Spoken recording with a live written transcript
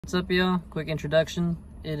What's up, y'all? Quick introduction.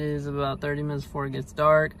 It is about 30 minutes before it gets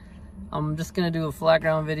dark. I'm just gonna do a flat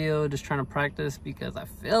ground video, just trying to practice because I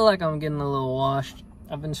feel like I'm getting a little washed.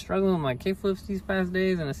 I've been struggling with my kickflips these past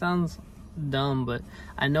days, and it sounds dumb, but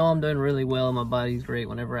I know I'm doing really well. My body's great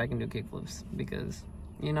whenever I can do kickflips because,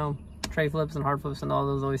 you know, tray flips and hard flips and all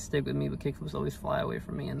those always stick with me, but kickflips always fly away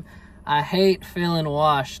from me, and I hate feeling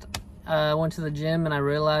washed. I went to the gym and I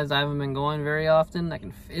realized I haven't been going very often. I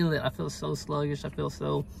can feel it. I feel so sluggish. I feel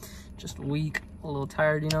so just weak, a little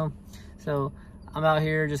tired, you know? So I'm out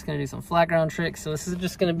here just gonna do some flat ground tricks. So this is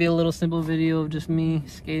just gonna be a little simple video of just me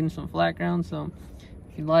skating some flat ground. So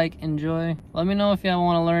if you like, enjoy. Let me know if y'all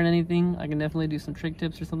wanna learn anything. I can definitely do some trick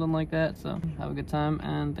tips or something like that. So have a good time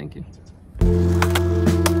and thank you.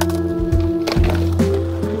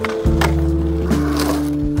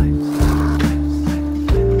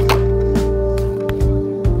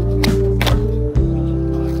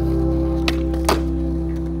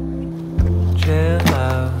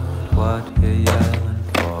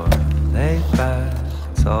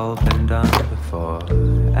 It's all been done before,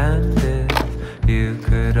 and if you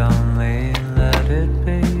could only let it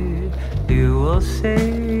be, you will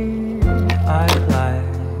see I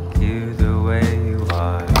like you the way you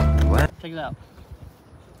are. Check it out.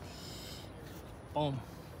 Boom.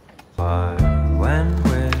 When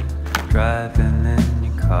we're driving in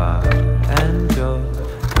your car and you're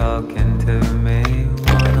talking to me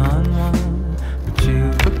one-on-one, would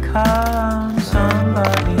you become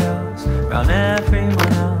somebody else around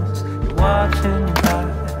everyone else? You're watching your back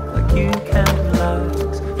like you can't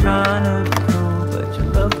relax, trying to be cool but you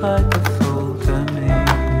look like a fool to me.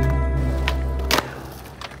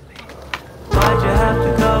 Why'd you have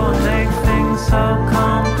to go and make things so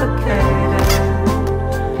complicated?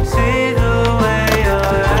 See the way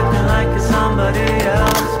you're acting like you're somebody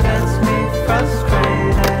else gets me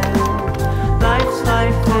frustrated. Life's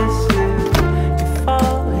like this, you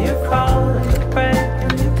fall, you crawl, and you break,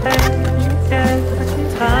 and you take, and you get, but you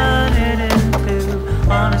turn it into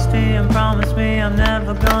honesty and promise me I'm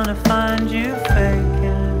never gonna find you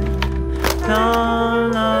faking. No,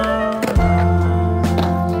 no, no.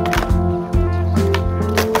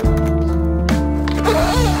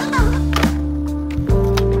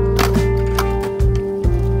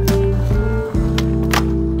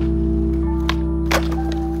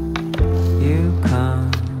 You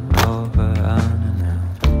come over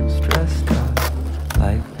unannounced, stressed out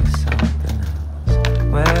like there's something else.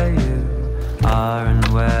 Where you are and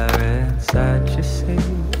where it's at, you see,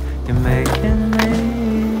 you're making me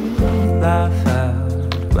laugh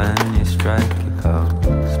out when you strike your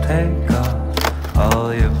pose. Take off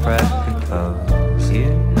all your preppy clothes. You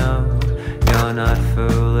know you're not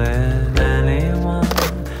fooling anyone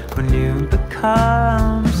when you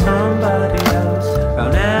become somebody else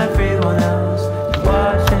around everyone else. You're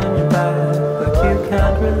watching your back like you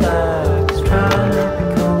can't relax, trying to be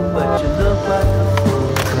cool but you look like a fool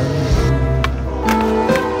to me.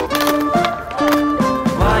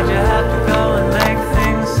 Why'd you have to go and make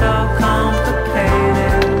things so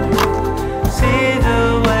complicated? See the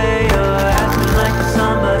way you're acting like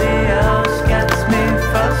somebody else gets me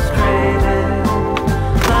frustrated.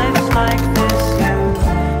 Life's like this, you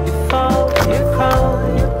fall, you crawl,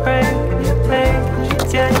 and you break, and you take, and you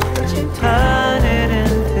get, and you turn it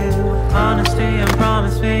into honesty and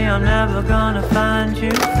promise me I'm never gonna find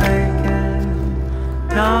you faking.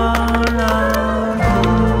 No, no.